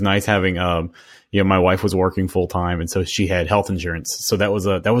was nice having, my wife was working full time, and so she had health insurance. So that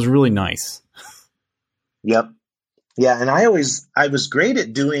was really nice. Yep. Yeah. And I was great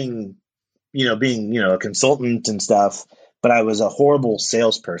at doing, being, a consultant and stuff, but I was a horrible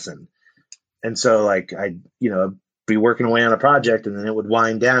salesperson. And so like, I'd be working away on a project, and then it would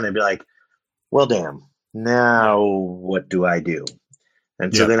wind down and be like, well, damn, now what do I do?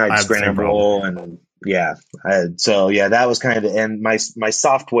 And so then I'd scramble, and that was kind of the end. My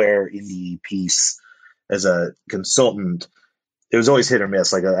software indie piece as a consultant, it was always hit or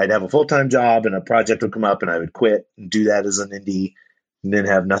miss. Like, I'd have a full-time job and a project would come up, and I would quit and do that as an indie, and then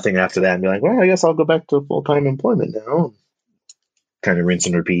have nothing after that and be like, well, I guess I'll go back to full-time employment now. Kind of rinse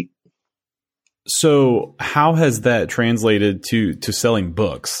and repeat. So how has that translated to selling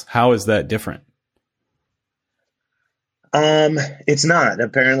books? How is that different? It's not.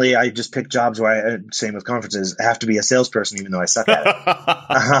 Apparently, I just pick jobs where same with conferences, I have to be a salesperson, even though I suck at it.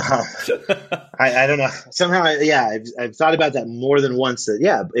 I don't know. Somehow, I've thought about that more than once.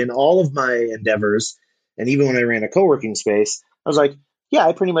 That in all of my endeavors, and even when I ran a co-working space, I was like,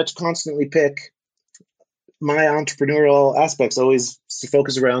 I pretty much constantly pick my entrepreneurial aspects always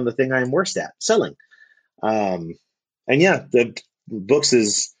focus around the thing I'm worst at, selling. The books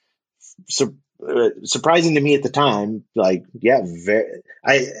is surprising to me at the time. Like,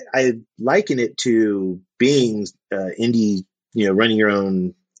 I liken it to being indie, running your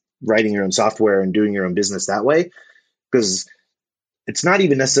own, writing your own software and doing your own business that way, because it's not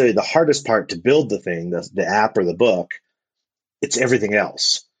even necessarily the hardest part to build the thing, the app or the book. It's everything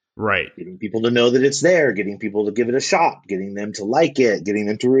else. Right. Getting people to know that it's there, getting people to give it a shot, getting them to like it, getting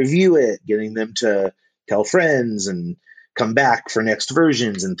them to review it, getting them to tell friends and come back for next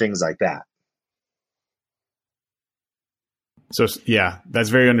versions and things like that. So yeah, that's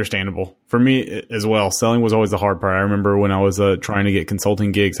very understandable for me as well. Selling was always the hard part. I remember when I was trying to get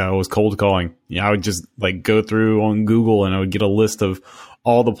consulting gigs, I was cold calling. I would just like go through on Google and I would get a list of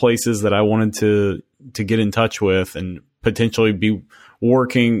all the places that I wanted to get in touch with and potentially be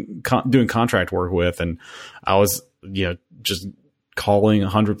working, doing contract work with. And I was, just calling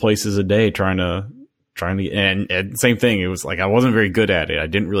 100 places a day trying to, and same thing. It was like, I wasn't very good at it. I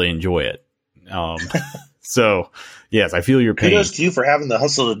didn't really enjoy it. So yes, I feel your pain. Kudos to you for having the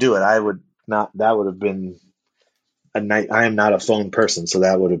hustle to do it. I would not, that would have been a night. I am not a phone person. So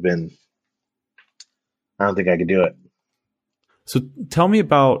that would have been, I don't think I could do it. So tell me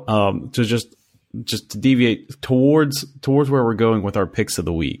about, to just to deviate towards where we're going with our picks of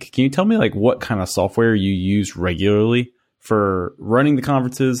the week. Can you tell me like what kind of software you use regularly for running the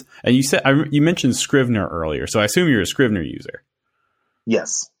conferences? And you said, you mentioned Scrivener earlier. So I assume you're a Scrivener user.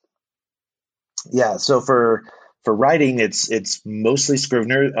 Yes. Yeah. So for writing, it's mostly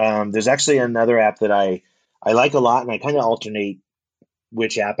Scrivener. There's actually another app that I like a lot, and I kind of alternate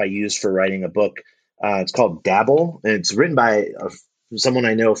which app I use for writing a book. It's called Dabble, and it's written by someone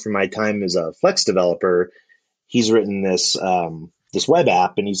I know from my time as a Flex developer. He's written this web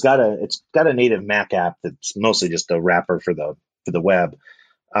app, and it's got a native Mac app that's mostly just a wrapper for the web,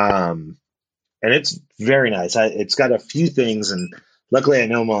 and it's very nice. It's got a few things, and luckily I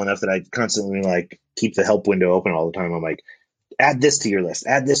know them well enough that I constantly like keep the help window open all the time. I'm like, add this to your list,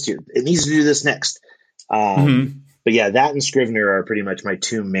 it needs to do this next. But yeah, that and Scrivener are pretty much my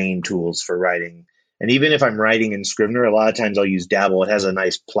two main tools for writing. And even if I'm writing in Scrivener, a lot of times I'll use Dabble. It has a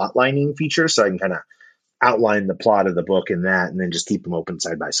nice plot lining feature, so I can kind of outline the plot of the book in that and then just keep them open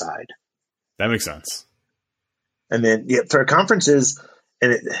side by side. That makes sense. And then for conferences,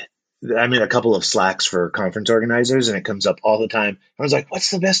 I'm in a couple of Slacks for conference organizers, and it comes up all the time. I was like, what's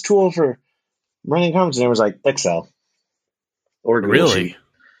the best tool for running conferences? And I was like, Excel. Or Google Sheet.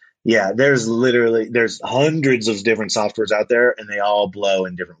 Yeah, there's hundreds of different softwares out there, and they all blow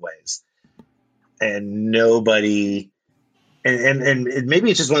in different ways. And nobody, and maybe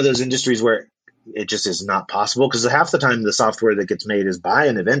it's just one of those industries where it just is not possible, because half the time the software that gets made is by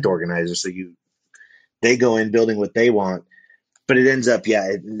an event organizer. So they go in building what they want, but it ends up,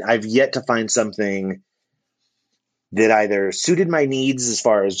 I've yet to find something that either suited my needs as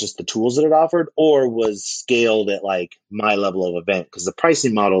far as just the tools that it offered, or was scaled at like my level of event. Because the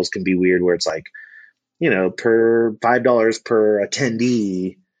pricing models can be weird, where it's like, per $5 per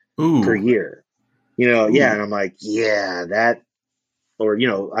attendee per year. And I'm like, that, or,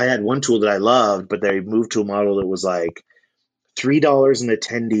 I had one tool that I loved, but they moved to a model that was like $3 an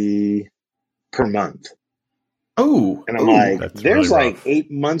attendee per month. Oh, and I'm like, there's really like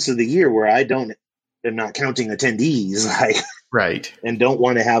 8 months of the year where I am not counting attendees, like, right. And don't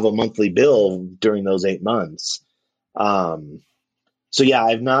want to have a monthly bill during those 8 months. So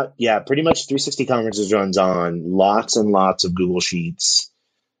I've not, pretty much 360 Conferences runs on lots and lots of Google Sheets.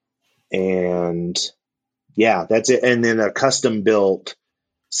 And that's it. And then a custom built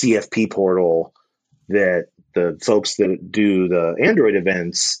CFP portal that the folks that do the Android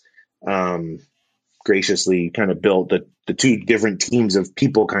events graciously kind of built. The two different teams of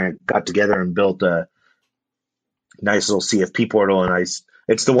people kind of got together and built a nice little CFP portal. And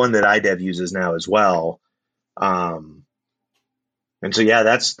it's the one that iDev uses now as well. And so,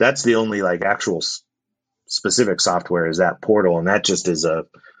 that's the only like actual specific software is that portal. And that just is a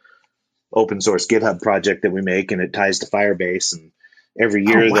open source GitHub project that we make, and it ties to Firebase. And every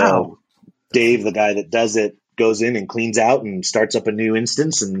year, Dave, the guy that does it, goes in and cleans out and starts up a new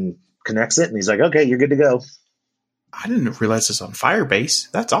instance and connects it. And he's like, okay, you're good to go. I didn't realize this on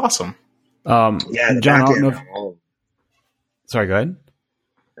Firebase. That's awesome. John, I don't know sorry, go ahead.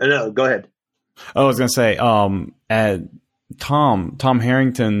 No, go ahead. I was going to say, at Tom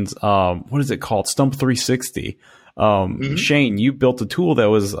Harrington's, what is it called? Stump 360. Shane, you built a tool that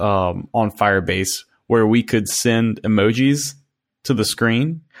was on Firebase where we could send emojis to the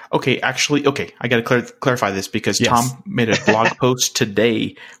screen. I got to clarify this, because Tom made a blog post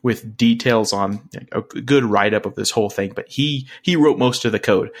today with details on a good write-up of this whole thing, but he wrote most of the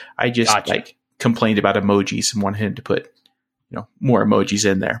code. I just complained about emojis and wanted him to put more emojis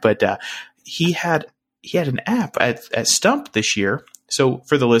in there. But he had an app at Stump this year. So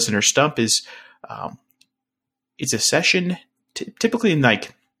for the listener, Stump is it's a session typically in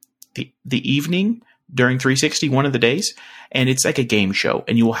like the evening during 360, one of the days, and it's like a game show.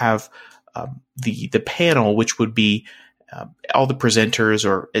 And you will have the panel, which would be all the presenters,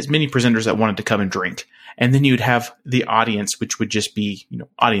 or as many presenters that wanted to come and drink. And then you'd have the audience, which would just be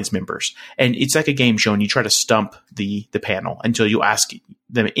audience members. And it's like a game show, and you try to stump the panel until you ask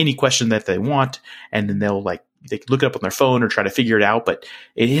them any question that they want, and then they'll like they can look it up on their phone or try to figure it out. But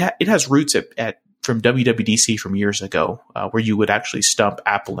it has roots from WWDC from years ago, where you would actually stump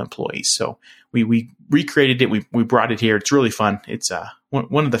Apple employees. So we recreated it. We brought it here. It's really fun. It's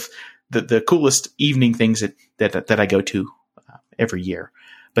one of the coolest evening things that I go to every year.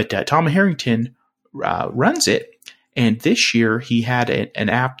 But Tom Harrington runs it, and this year he had an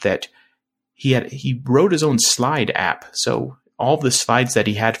app that he wrote his own slide app. So all the slides that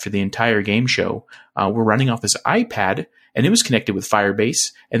he had for the entire game show were running off his iPad, and it was connected with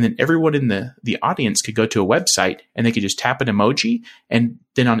Firebase. And then everyone in the audience could go to a website, and they could just tap an emoji. And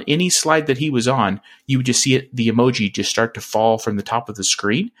then on any slide that he was on, you would just see the emoji just start to fall from the top of the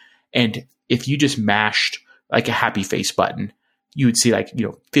screen. And if you just mashed like a happy face button, you would see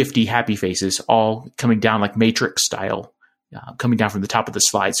 50 happy faces all coming down like Matrix style, coming down from the top of the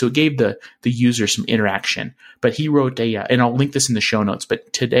slide. So it gave the user some interaction. But he wrote and I'll link this in the show notes,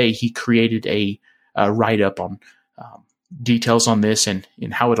 but today he created a write-up on details on this and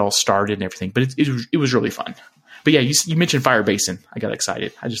how it all started and everything. But it was really fun. But yeah, you mentioned Firebase, and I got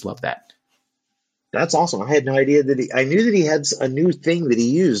excited. I just love that. That's awesome. I had no idea I knew that he had a new thing that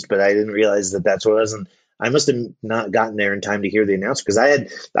he used, but I didn't realize that that's what it was. And I must have not gotten there in time to hear the announcement, because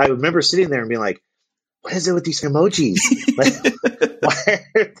I remember sitting there and being like, what is it with these emojis? Why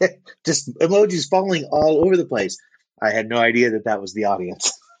are there just emojis falling all over the place? I had no idea that was the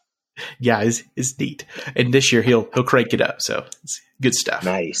audience. Yeah, it's neat. And this year he'll crank it up. So it's good stuff.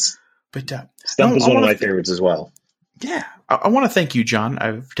 Nice. But Stump is one of my favorites as well. Yeah. I want to thank you, John.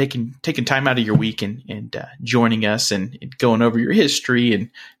 I've taken time out of your week and joining us and going over your history, and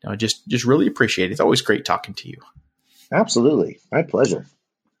just really appreciate it. It's always great talking to you. Absolutely. My pleasure.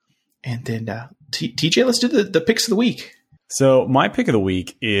 And then TJ, let's do the picks of the week. So my pick of the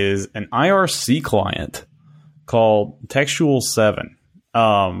week is an IRC client called Textual 7.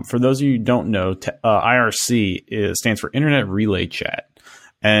 For those of you who don't know, IRC stands for Internet Relay Chat.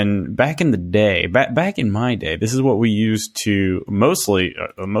 And back in the day, back in my day, this is what we used to mostly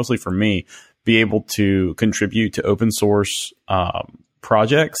for me, be able to contribute to open source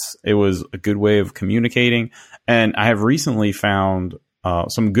projects. It was a good way of communicating. And I have recently found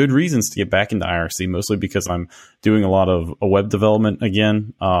some good reasons to get back into IRC, mostly because I'm doing a lot of web development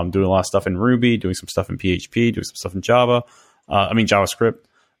again, doing a lot of stuff in Ruby, doing some stuff in PHP, doing some stuff in JavaScript.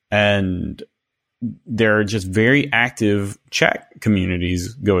 And there are just very active chat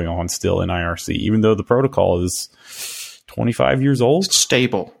communities going on still in IRC, even though the protocol is 25 years old. It's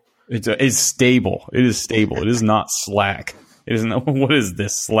stable. It's stable. It is stable. It is not Slack. It is not, what is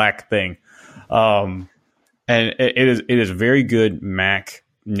this Slack thing? And it is a very good Mac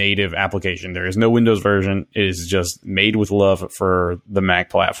native application. There is no Windows version. It is just made with love for the Mac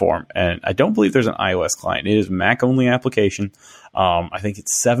platform. And I don't believe there's an iOS client. It is Mac only application. I think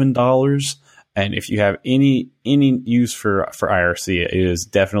it's $7. And if you have any use for IRC, it is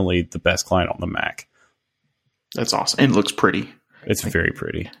definitely the best client on the Mac. That's awesome. And it looks pretty. It's very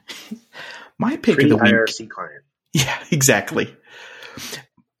pretty. My pick of the week. IRC client. Yeah, exactly.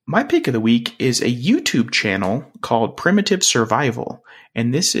 My pick of the week is a YouTube channel called Primitive Survival.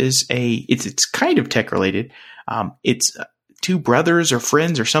 And this is it's kind of tech related. It's two brothers or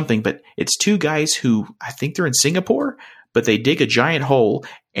friends or something, but it's two guys who, I think they're in Singapore, but they dig a giant hole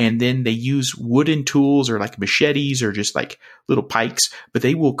and then they use wooden tools or like machetes or just like little pikes, but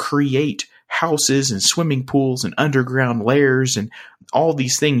they will create houses and swimming pools and underground lairs and all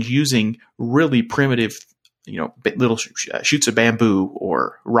these things using really primitive, little shoots of bamboo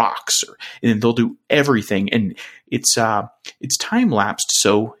or rocks, and then they'll do everything. And it's time lapsed.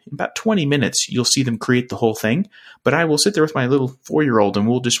 So in about 20 minutes, you'll see them create the whole thing, but I will sit there with my little 4-year-old and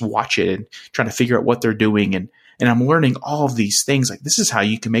we'll just watch it and try to figure out what they're doing. And I'm learning all of these things. Like, this is how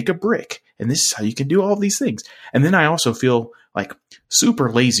you can make a brick, and this is how you can do all these things. And then I also feel like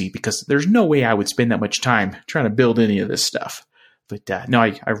super lazy because there's no way I would spend that much time trying to build any of this stuff. But no,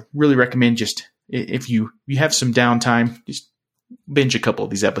 I really recommend just, if you have some downtime, just binge a couple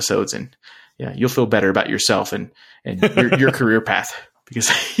of these episodes, and yeah, you'll feel better about yourself and your career path, because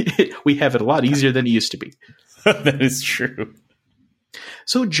we have it a lot easier than it used to be. That is true.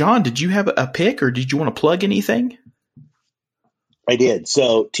 So, John, did you have a pick, or did you want to plug anything? I did.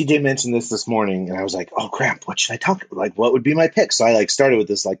 So TJ mentioned this morning, and I was like, oh crap, what should I talk about? Like, what would be my pick? So I started with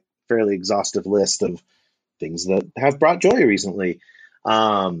this fairly exhaustive list of things that have brought joy recently.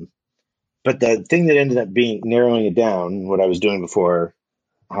 But the thing that ended up being narrowing it down, what I was doing before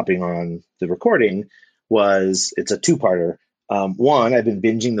hopping on the recording, was it's a two-parter. One, I've been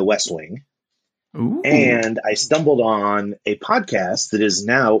binging The West Wing. Ooh. And I stumbled on a podcast that is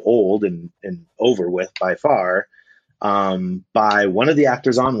now old and over with by far, by one of the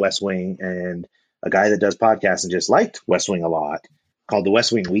actors on West Wing. And a guy that does podcasts and just liked West Wing a lot, called the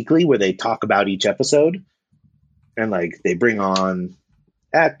West Wing Weekly, where they talk about each episode, and like they bring on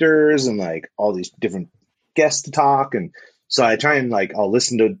actors and like all these different guests to talk. And so I try and like I'll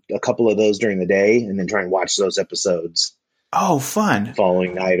listen to a couple of those during the day and then try and watch those episodes. Oh, fun!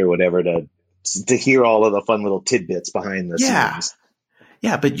 Following night or whatever to hear all of the fun little tidbits behind the scenes.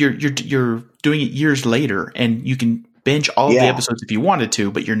 Yeah, but you're doing it years later, and you can binge all of the episodes if you wanted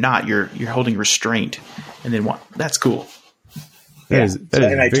to, but you're not. You're holding restraint, and then that's cool. That is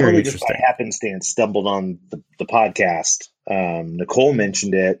and I very totally just interesting. by happenstance stumbled on the podcast. Nicole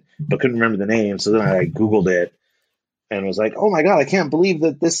mentioned it, but couldn't remember the name, so then I Googled it and was like, "Oh my god, I can't believe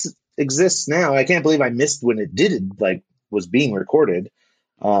that this exists now! I can't believe I missed when it was being recorded."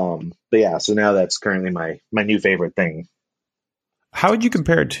 But yeah, so now that's currently my new favorite thing. How would you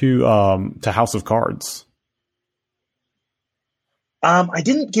compare it to House of Cards? I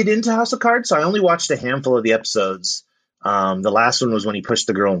didn't get into House of Cards, so I only watched a handful of the episodes. The last one was when he pushed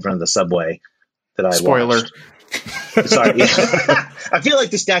the girl in front of the subway that I Spoiler. watched. Sorry. Yeah. I feel like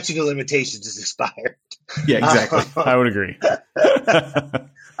the statute of limitations is expired. Yeah, exactly. I would agree.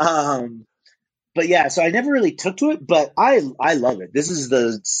 But yeah, so I never really took to it, but I love it. This is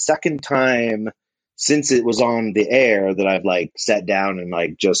the second time since it was on the air that I've like sat down and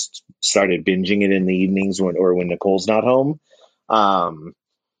like just started binging it in the evenings when Nicole's not home. So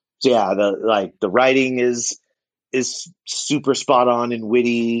yeah, the writing is super spot on and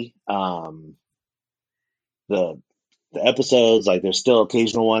witty. The episodes, like there's still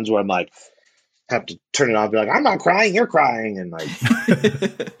occasional ones where I'm like have to turn it off and be like, I'm not crying, you're crying, and like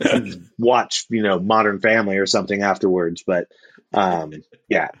watch, Modern Family or something afterwards. But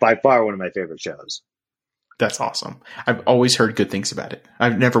yeah, by far one of my favorite shows. That's awesome. I've always heard good things about it.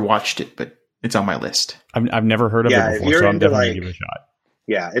 I've never watched it, but it's on my list. I've never heard of it before, so I'm definitely going to give it a shot.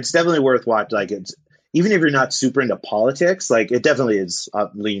 Yeah, it's definitely worth watching. Like it's even if you're not super into politics, like it definitely is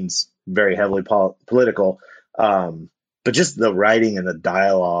leans very heavily political. But just the writing and the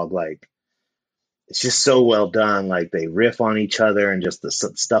dialogue, like it's just so well done. Like they riff on each other and just the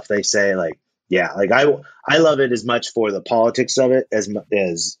stuff they say. Like yeah, like I love it as much for the politics of it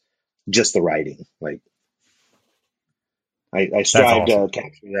as just the writing. Like I strive to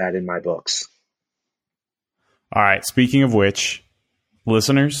capture that in my books. All right. Speaking of which,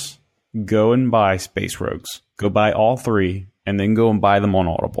 listeners, go and buy Space Rogues. Go buy all 3, and then go and buy them on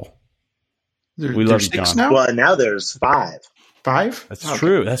Audible. We love you, John. Now? Well, now there's 5. 5? That's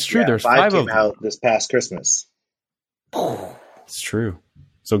true. That's true. Yeah, there's 5 5 of came them. out this past Christmas. It's true.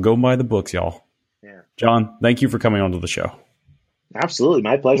 So go buy the books, y'all. Yeah. John, thank you for coming onto the show. Absolutely.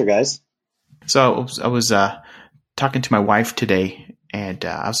 My pleasure, guys. So I was talking to my wife today, and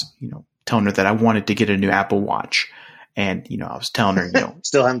I was, telling her that I wanted to get a new Apple Watch. And, I was telling her,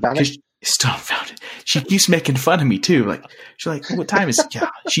 Still haven't found it? Still haven't found it. She keeps making fun of me too. Like, she's like, what time is it? Yeah,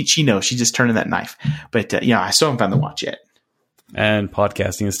 she knows. She's just turning that knife. But, I still haven't found the watch yet. And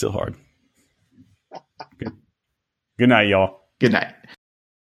podcasting is still hard. Good night, y'all. Good night.